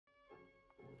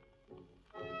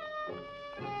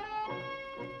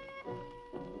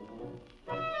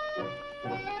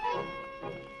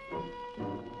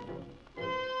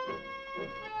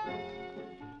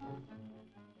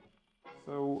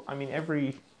I mean,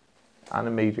 every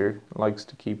animator likes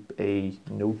to keep a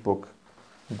notebook,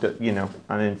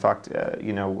 and in fact,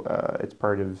 it's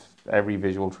part of every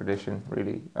visual tradition,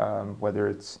 really, whether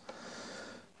it's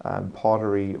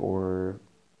pottery or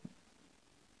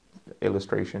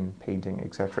illustration, painting,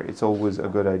 etc. It's always a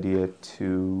good idea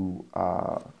to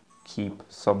keep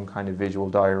some kind of visual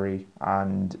diary,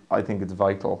 and I think it's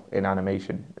vital in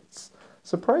animation. It's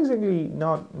surprisingly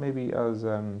not maybe as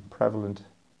prevalent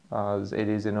as it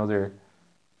is in other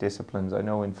disciplines. I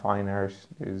know in fine art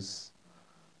there's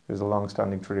a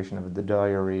long-standing tradition of the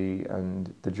diary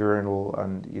and the journal,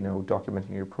 and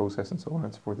documenting your process and so on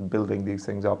and so forth, and building these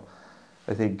things up.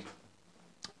 I think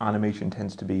animation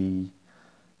tends to be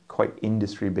quite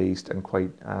industry based and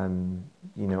quite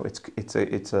it's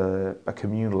a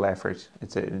communal effort.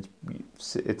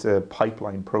 It's a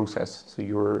pipeline process, so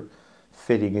you're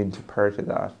fitting into part of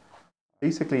that.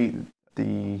 Basically,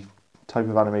 the type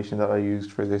of animation that I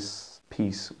used for this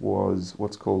piece was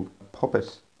what's called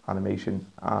puppet animation.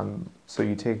 So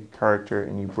you take a character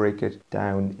and you break it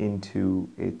down into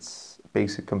its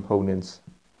basic components,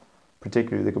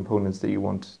 particularly the components that you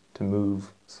want to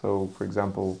move. So, for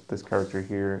example, this character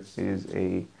here is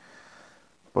a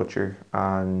butcher,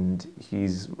 and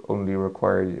he's only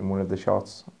required in one of the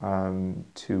shots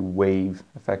to wave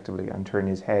effectively and turn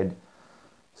his head.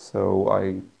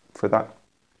 So for that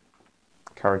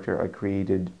character, I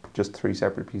created just 3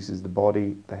 separate pieces: the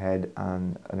body, the head,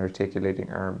 and an articulating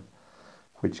arm,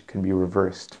 which can be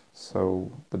reversed.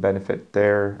 So the benefit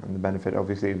there, and the benefit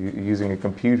obviously of using a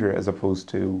computer as opposed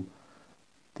to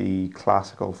the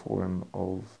classical form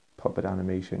of puppet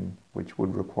animation, which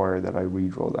would require that I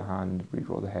redraw the hand,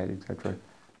 redraw the head, etc.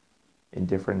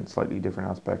 in slightly different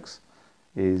aspects,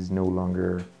 is no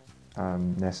longer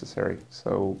necessary.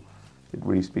 So it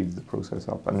really speeds the process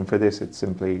up. And for this, it's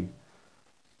simply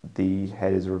the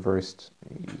head is reversed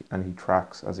and he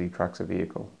tracks as he tracks a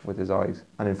vehicle with his eyes.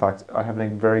 And in fact, I have a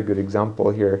very good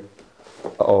example here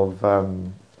of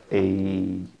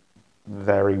a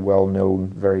very well-known,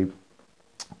 very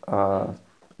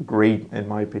great, in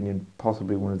my opinion,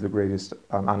 possibly one of the greatest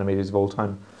animators of all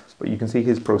time. But you can see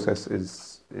his process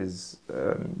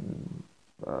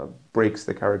breaks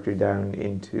the character down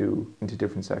into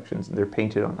different sections, and they're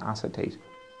painted on acetate,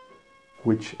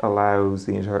 which allows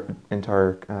the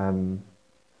entire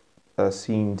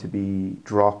scene to be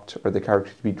dropped, or the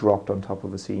character to be dropped on top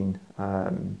of a scene.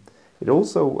 It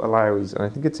also allows, and I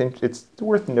think it's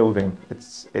worth noting,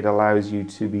 it allows you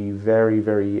to be very,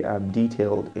 very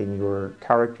detailed in your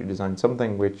character design,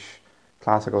 something which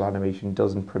classical animation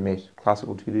doesn't permit,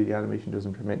 classical 2D animation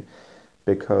doesn't permit,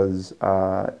 because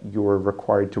you're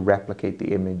required to replicate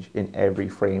the image in every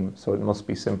frame, so it must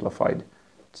be simplified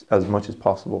as much as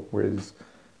possible. Whereas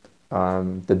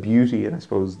the beauty and I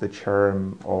suppose the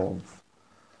charm of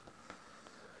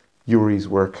Yuri's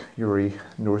work, Yuri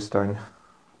Norstein,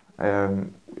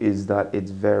 is that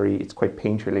it's quite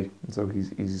painterly. So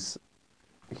his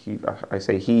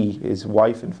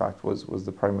wife in fact was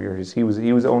the primary artist. He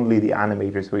was only the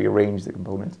animator, so he arranged the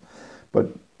components. But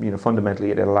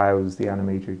fundamentally it allows the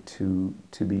animator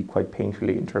to be quite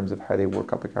painterly in terms of how they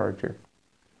work up a character.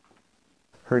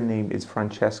 Her name is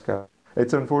Francesca.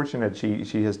 It's unfortunate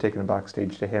she has taken a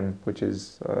backstage to him, which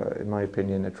is, in my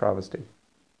opinion, a travesty.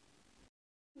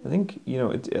 I think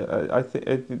I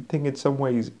think in some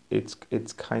ways it's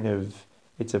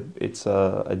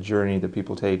a journey that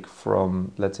people take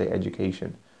from, let's say,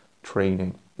 education,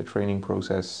 training. The training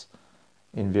process,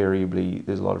 invariably,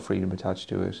 there's a lot of freedom attached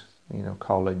to it.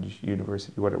 College,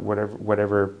 university,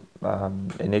 whatever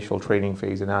initial training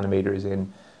phase an animator is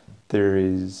in, there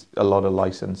is a lot of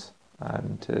license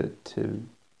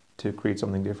to create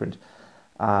something different,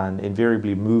 and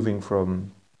invariably moving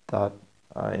from that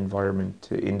environment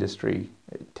to industry,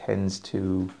 it tends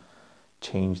to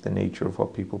change the nature of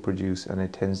what people produce, and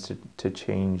it tends to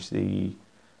change the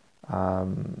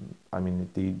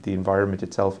the environment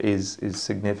itself is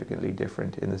significantly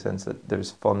different, in the sense that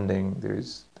there's funding,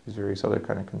 there's various other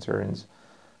kind of concerns.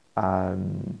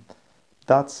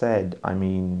 That said, I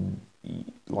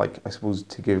suppose,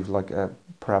 to give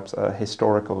perhaps a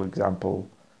historical example,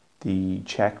 the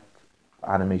Czech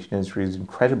animation industry is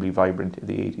incredibly vibrant in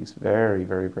the 80s. Very,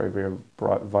 very, very, very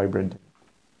vibrant.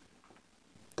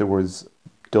 There was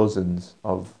dozens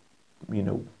of,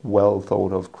 well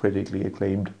thought of, critically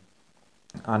acclaimed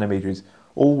animators,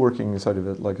 all working inside of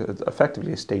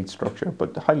effectively a state structure,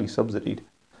 but highly subsidied.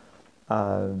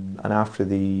 And after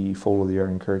the fall of the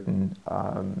Iron Curtain,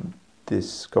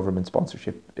 this government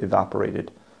sponsorship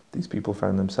evaporated. These people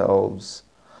found themselves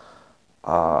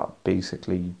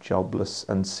basically jobless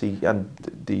and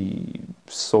the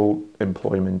sole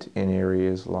employment in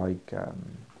areas like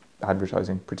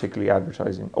advertising, particularly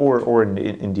advertising, or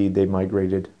indeed they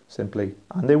migrated simply,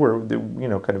 and they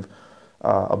kind of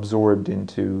absorbed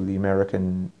into the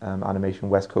American animation,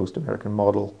 West Coast American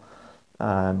model,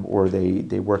 or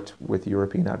they worked with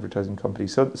European advertising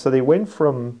companies. So they went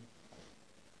from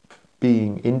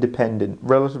being independent,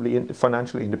 relatively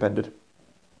financially independent,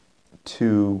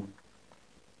 to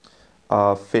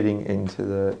fitting into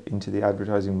the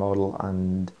advertising model.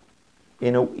 And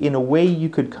in a way you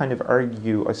could kind of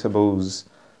argue, I suppose,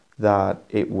 that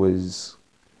it was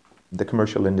the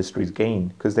commercial industry's gain,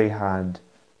 because they had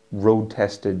road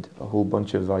tested a whole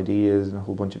bunch of ideas and a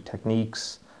whole bunch of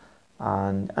techniques,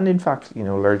 and in fact,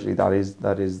 largely that is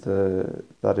the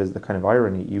kind of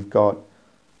irony. You've got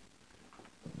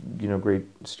great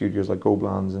studios like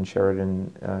Gobelins and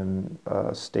Sheridan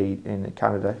State in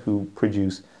Canada who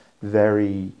produce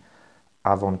very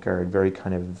avant-garde, very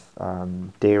kind of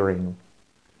daring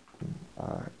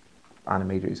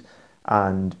animators,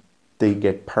 and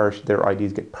their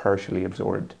ideas get partially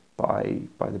absorbed by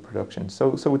the production.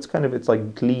 So it's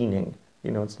like gleaning.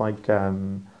 It's like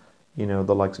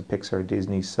the likes of Pixar,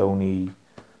 Disney, Sony.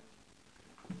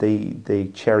 They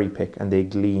cherry pick and they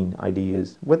glean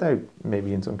ideas without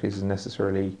maybe in some cases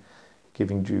necessarily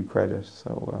giving due credit.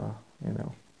 So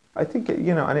I think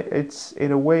and it's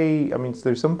in a way. I mean,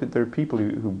 there are people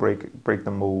who break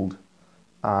the mold,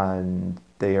 and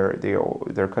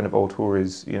they're kind of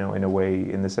auteurs, in a way,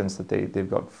 in the sense that they've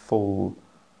got full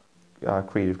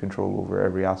creative control over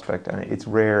every aspect, and it's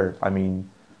rare. I mean,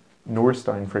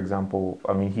 Norstein, for example.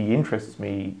 I mean, he interests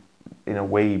me in a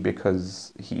way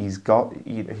because he's got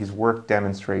his work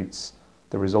demonstrates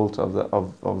the result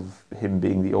of him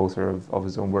being the author of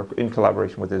his own work in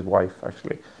collaboration with his wife,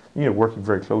 actually, working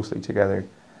very closely together,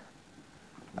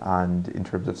 and in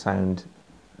terms of sound,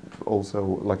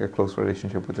 also like a close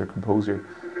relationship with their composer.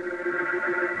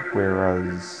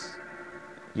 Whereas,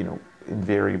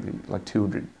 invariably, like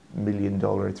 $200 million,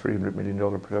 $300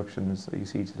 million productions that you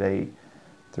see today,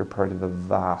 they're part of a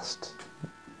vast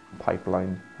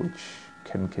pipeline which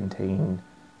can contain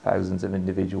thousands of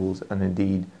individuals and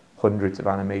indeed hundreds of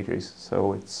animators.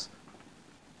 So it's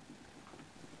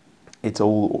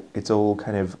all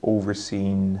kind of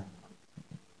overseen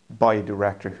by a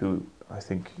director who, I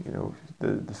think,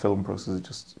 the film process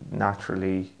just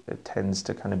naturally, it tends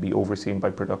to kind of be overseen by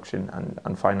production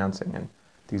and financing, and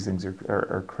these things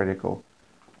are critical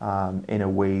in a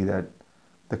way that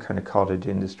the kind of cottage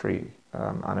industry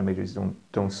animators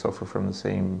don't suffer from the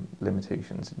same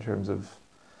limitations in terms of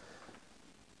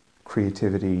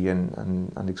creativity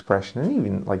and expression, and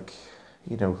even like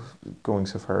going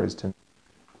so far as to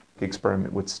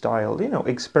experiment with style,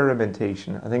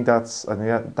 experimentation. I think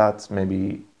that's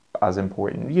maybe as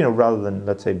important, rather than,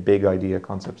 let's say, big idea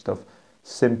concept stuff.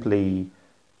 Simply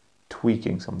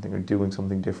tweaking something or doing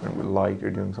something different with light or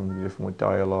doing something different with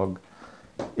dialogue,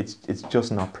 it's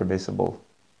just not permissible,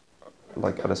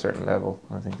 like at a certain level.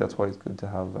 And I think that's why it's good to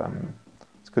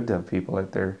have people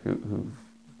out there who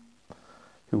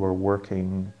are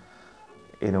working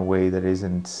in a way that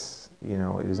isn't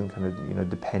it isn't kind of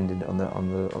dependent on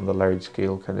the large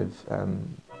scale kind of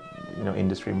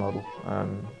industry model.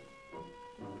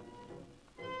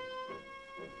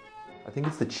 I think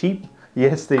it's the cheap.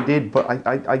 Yes, they did, but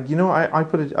I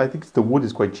put it. I think the wood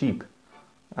is quite cheap,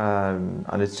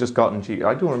 and it's just gotten cheap.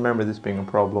 I don't remember this being a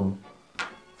problem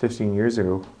 15 years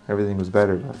ago. Everything was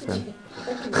better back then.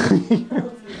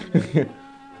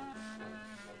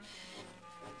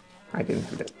 I didn't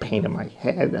have this pain in my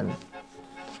head and.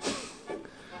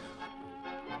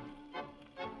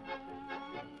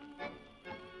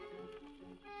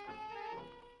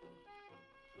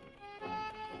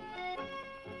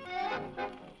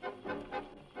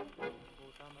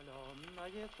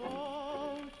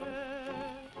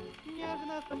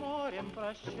 С морем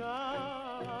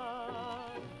прощалась,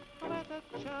 в этот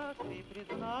час ты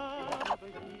признала бы,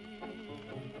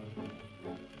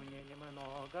 мне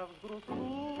немного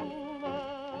взгрустнуло,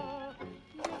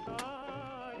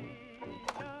 бежали,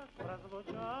 нас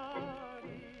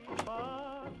разлучали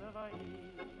позвони.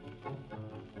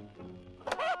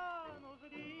 Стану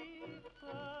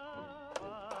злиться, а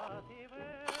ты в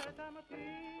этом ты и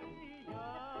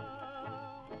я.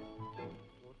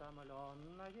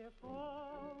 Утомленное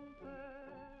солнце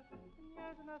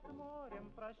нежно с морем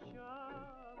прощалось,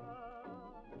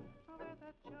 в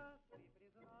этот час ты